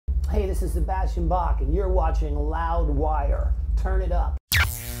this is Sebastian Bach, and you're watching Loudwire. Turn it up.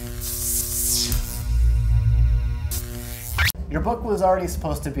 Your book was already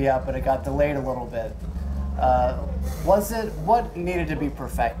supposed to be out, but it got delayed a little bit. What needed to be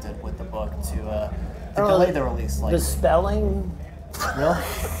perfected with the book to delay the release? The spelling. Really?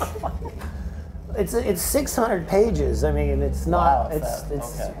 It's 600 pages. I mean, it's not. Wow,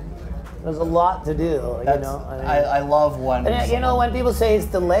 okay. There's a lot to do. I love when. And, when people say it's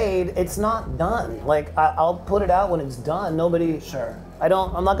delayed, it's not done. Like I'll put it out when it's done. Nobody. Sure. I'm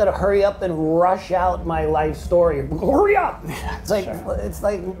not gonna hurry up and rush out my life story. Hurry up! It's like Sure. It's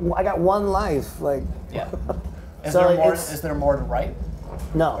like I got one life. Like. Yeah. Is So there more to write?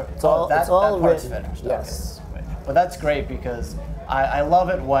 No. It's all all part's written. finished. Yes. Okay. But that's great because I love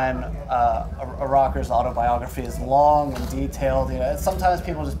it when a rocker's autobiography is long and detailed. Sometimes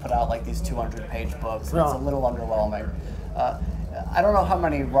people just put out like these 200-page books, and it's a little underwhelming. I don't know how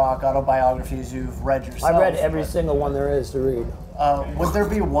many rock autobiographies you've read yourself. I've read every single one there is to read. Would there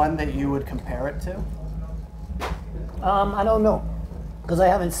be one that you would compare it to? I don't know, because I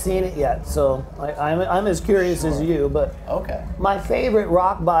haven't seen it yet. So I'm as curious as you. But okay. My favorite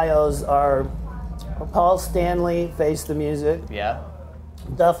rock bios are Paul Stanley, Face the Music. Yeah.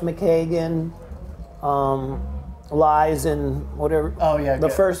 Duff McKagan, Lies and whatever. Oh yeah. The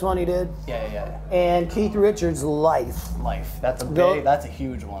first one he did. Yeah. And Keith Richards' Life. That's a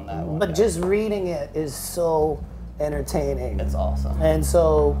huge one. That one. But just reading it is so entertaining. It's awesome. And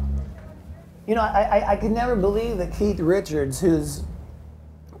so, I could never believe that Keith Richards, who's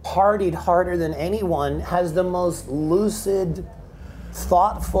partied harder than anyone, has the most lucid,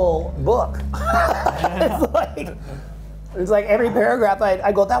 thoughtful book. It's like every paragraph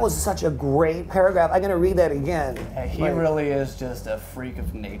I go, that was such a great paragraph. I'm going to read that again. He really is just a freak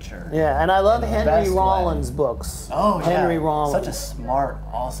of nature. Yeah, and I love Henry Rollins' books. Oh, yeah. Henry Rollins. Such a smart,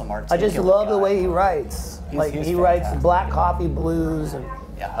 awesome articulate I just love guy. The way he writes. He's he writes fantastic. Black Coffee Blues. And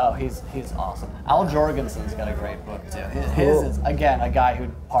yeah, he's awesome. Al Jorgensen's got a great book too. His is, again, a guy who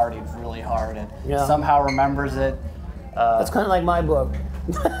partied really hard and somehow remembers it. That's kind of like my book.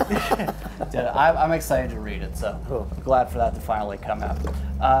 I'm excited to read it, so I'm glad for that to finally come out.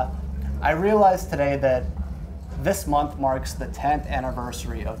 I realized today that this month marks the 10th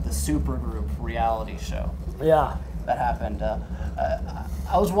anniversary of the Supergroup reality show. Yeah. That happened.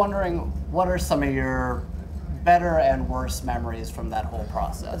 I was wondering, what are some of your better and worse memories from that whole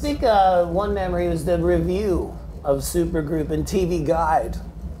process? I think one memory was the review of Supergroup in TV Guide.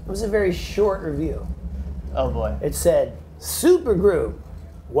 It was a very short review. Oh boy. It said, Supergroup.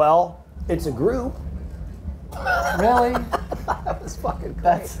 Well, it's a group. Really? That was fucking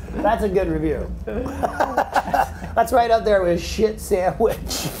great. That's a good review. That's right up there with shit sandwich.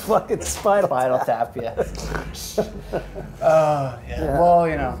 Fucking Spinal Tap, yeah. Yeah. Well,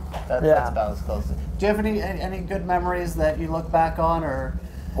 that's about as close. Do you have any good memories that you look back on, or?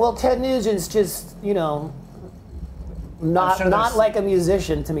 Well, Ted Nugent's just, not like a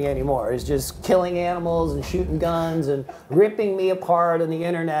musician to me anymore. He's just killing animals and shooting guns and ripping me apart on the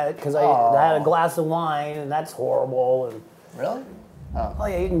internet because I had a glass of wine, and that's horrible. And really? Oh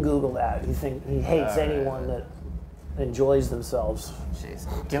yeah, you can Google that. He hates anyone that enjoys themselves. Jeez.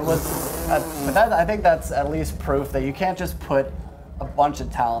 I think that's at least proof that you can't just put a bunch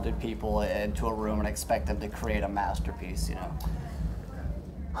of talented people into a room and expect them to create a masterpiece.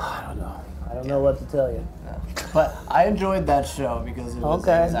 I don't know. I don't know what to tell you. Yeah. But I enjoyed that show because it was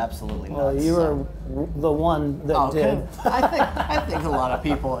absolutely nuts. Well, you were the one that did. I think a lot of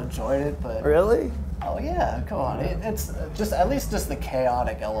people enjoyed it, but really? Oh yeah, come on. It's just at least just the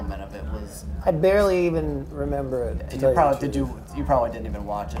chaotic element of it was. I barely even remember it. You probably didn't even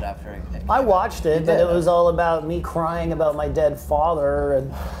watch it after it came I watched it, out. but it was all about me crying about my dead father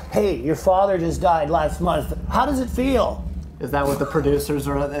and, hey, your father just died last month. How does it feel? Is that what the producers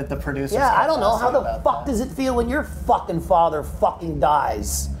or the producers? Yeah, I don't know. How the fuck does it feel when your fucking father fucking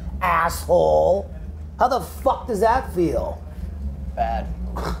dies, asshole? How the fuck does that feel? Bad.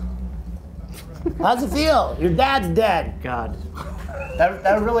 How's it feel? Your dad's dead. God.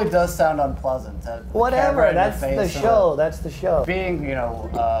 That really does sound unpleasant. Whatever, that's the show. That's the show. Being,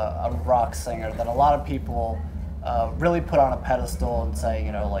 a rock singer that a lot of people really put on a pedestal and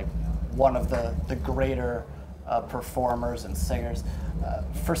say, like one of the greater performers and singers.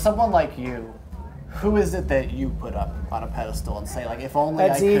 For someone like you, who is it that you put up on a pedestal and say, like, if only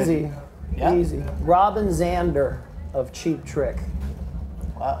That's I could... easy. Yeah? Easy. Robin Zander of Cheap Trick.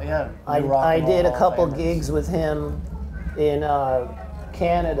 Wow, yeah. I did a couple gigs with him in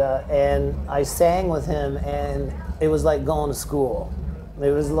Canada, and I sang with him, and it was like going to school.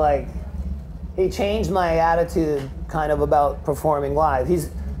 It was like, he changed my attitude kind of about performing live. He's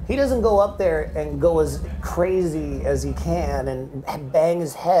he doesn't go up there and go as crazy as he can and bang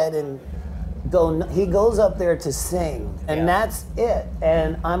his head and go. He goes up there to sing, and that's it.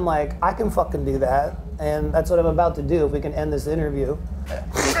 And I'm like, I can fucking do that, and that's what I'm about to do. If we can end this interview,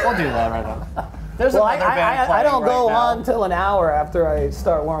 we'll do that right now. There's well, another band I don't playing go right now. on till an hour after I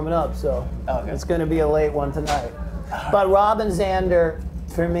start warming up, so it's going to be a late one tonight. But Robin Zander,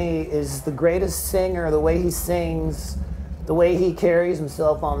 for me, is the greatest singer. The way he sings, the way he carries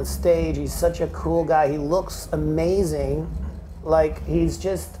himself on the stage. He's such a cool guy. He looks amazing. Like, he's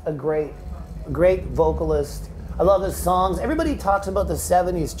just a great vocalist. I love his songs. Everybody talks about the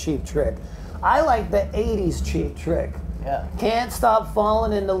 70s Cheap Trick. I like the 80s Cheap Trick. Yeah. Can't Stop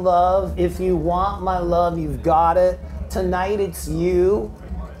Falling into Love. If You Want My Love, You've Got It. Tonight It's You.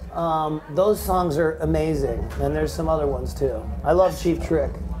 Those songs are amazing. And there's some other ones too. I love Cheap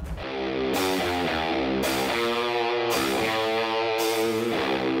Trick.